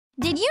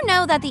Did you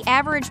know that the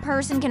average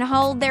person can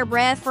hold their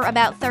breath for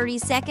about 30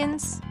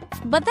 seconds?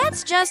 But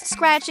that's just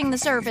scratching the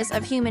surface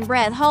of human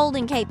breath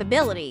holding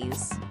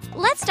capabilities.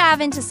 Let's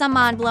dive into some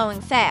mind-blowing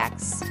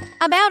facts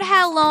about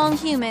how long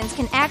humans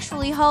can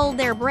actually hold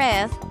their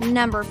breath.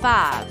 Number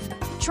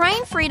 5.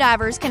 Trained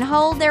freedivers can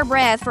hold their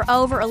breath for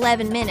over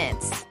 11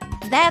 minutes.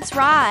 That's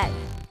right.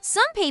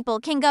 Some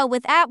people can go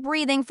without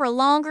breathing for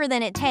longer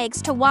than it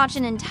takes to watch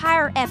an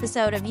entire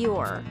episode of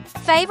your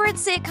favorite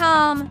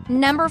sitcom.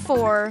 Number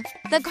 4.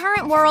 The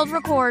current world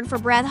record for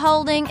breath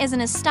holding is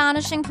an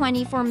astonishing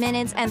 24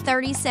 minutes and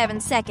 37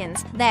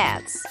 seconds.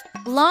 That's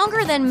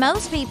longer than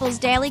most people's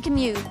daily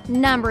commute.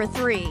 Number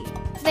 3.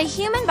 The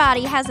human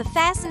body has a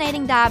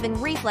fascinating diving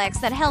reflex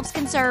that helps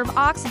conserve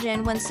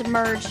oxygen when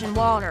submerged in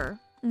water.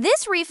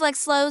 This reflex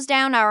slows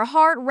down our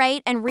heart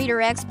rate and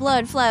redirects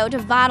blood flow to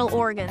vital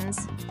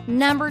organs.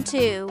 Number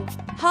 2.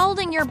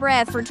 Holding your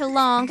breath for too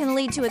long can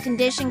lead to a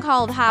condition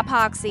called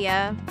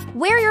hypoxia,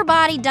 where your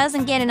body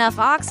doesn't get enough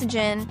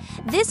oxygen.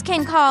 This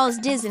can cause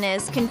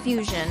dizziness,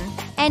 confusion,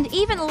 and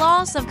even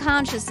loss of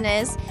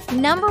consciousness.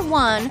 Number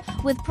 1.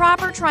 With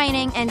proper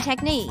training and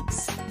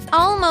techniques,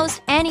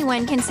 almost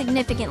anyone can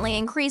significantly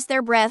increase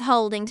their breath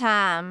holding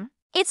time.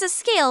 It's a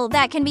skill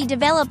that can be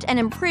developed and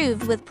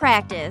improved with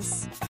practice.